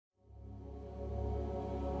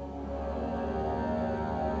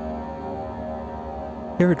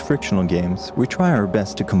Here at Frictional Games, we try our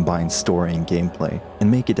best to combine story and gameplay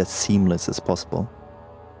and make it as seamless as possible.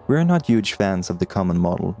 We are not huge fans of the common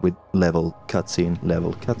model with level,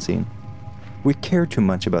 cutscene. We care too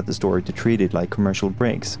much about the story to treat it like commercial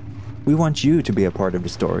breaks. We want you to be a part of the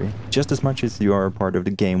story, just as much as you are a part of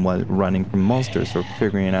the game while running from monsters or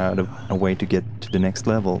figuring out a way to get to the next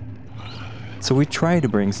level. So we try to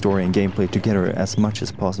bring story and gameplay together as much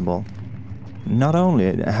as possible. Not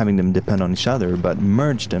only having them depend on each other, but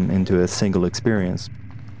merge them into a single experience.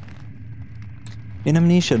 In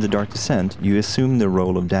Amnesia: The Dark Descent, you assume the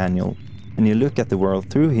role of Daniel, and you look at the world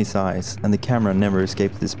through his eyes, and the camera never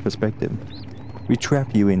escapes this perspective. We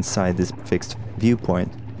trap you inside this fixed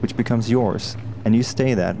viewpoint, which becomes yours, and you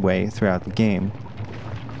stay that way throughout the game.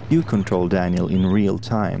 You control Daniel in real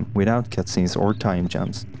time, without cutscenes or time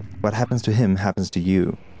jumps. What happens to him happens to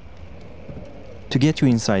you. To get you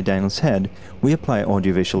inside Daniel's head, we apply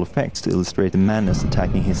audiovisual effects to illustrate the madness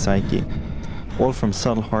attacking his psyche, all from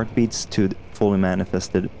subtle heartbeats to fully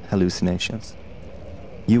manifested hallucinations.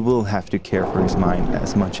 You will have to care for his mind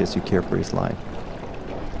as much as you care for his life.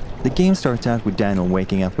 The game starts out with Daniel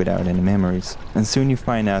waking up without any memories, and soon you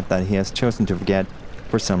find out that he has chosen to forget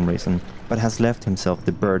for some reason, but has left himself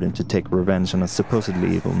the burden to take revenge on a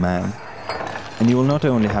supposedly evil man. And you will not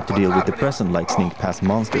only have to deal with the present, like sneak past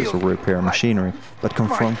monsters or repair machinery, but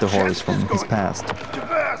confront the horrors from his past.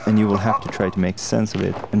 And you will have to try to make sense of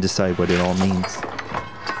it and decide what it all means.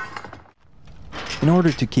 In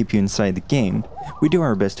order to keep you inside the game, we do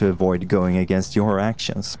our best to avoid going against your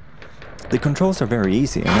actions. The controls are very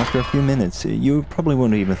easy, and after a few minutes you probably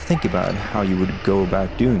won't even think about how you would go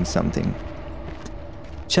about doing something.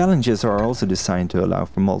 Challenges are also designed to allow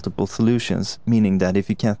for multiple solutions, meaning that if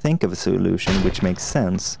you can't think of a solution which makes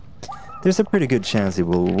sense, there's a pretty good chance it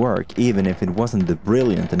will work, even if it wasn't the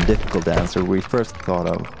brilliant and difficult answer we first thought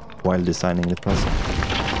of while designing the puzzle.